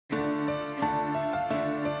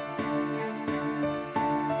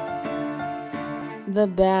The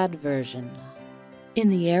bad version. In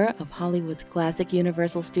the era of Hollywood's classic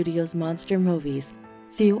Universal Studios monster movies,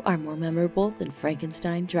 few are more memorable than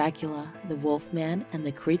Frankenstein, Dracula, the Wolfman, and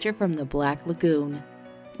the creature from the Black Lagoon.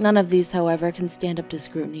 None of these, however, can stand up to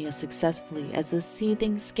scrutiny as successfully as the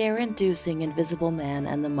seething, scare-inducing Invisible Man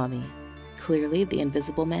and the Mummy. Clearly, the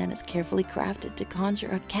Invisible Man is carefully crafted to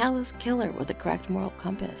conjure a callous killer with a cracked moral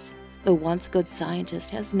compass. The once good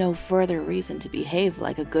scientist has no further reason to behave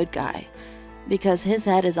like a good guy, because his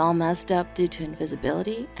head is all messed up due to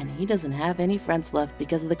invisibility, and he doesn't have any friends left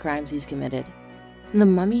because of the crimes he's committed. The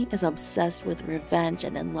Mummy is obsessed with revenge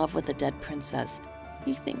and in love with a dead princess.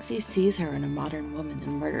 He thinks he sees her in a modern woman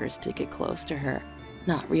and murders to get close to her,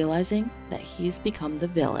 not realizing that he's become the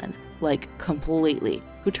villain, like completely,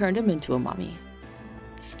 who turned him into a mummy.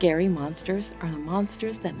 Scary monsters are the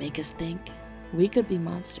monsters that make us think we could be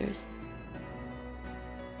monsters.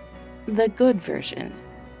 The good version.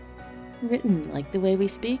 Written like the way we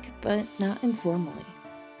speak, but not informally.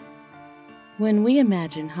 When we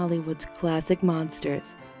imagine Hollywood's classic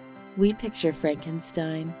monsters, we picture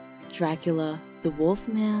Frankenstein, Dracula, the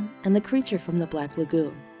Wolfman, and the creature from the Black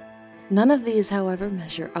Lagoon. None of these, however,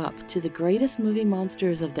 measure up to the greatest movie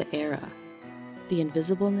monsters of the era, the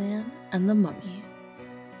Invisible Man and the Mummy.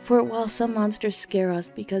 For while some monsters scare us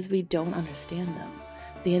because we don't understand them,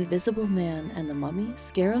 the Invisible Man and the Mummy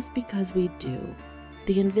scare us because we do.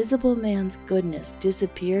 The Invisible Man's goodness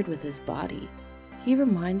disappeared with his body. He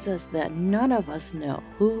reminds us that none of us know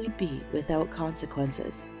who we'd be without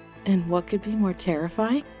consequences. And what could be more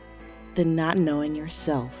terrifying than not knowing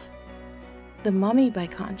yourself? The Mummy, by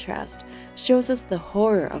contrast, shows us the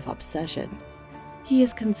horror of obsession. He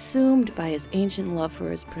is consumed by his ancient love for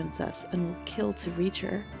his princess and will kill to reach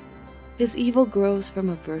her. His evil grows from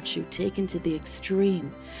a virtue taken to the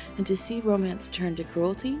extreme, and to see romance turn to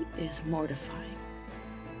cruelty is mortifying.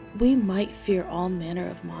 We might fear all manner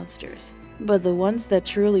of monsters, but the ones that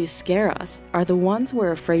truly scare us are the ones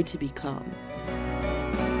we're afraid to become.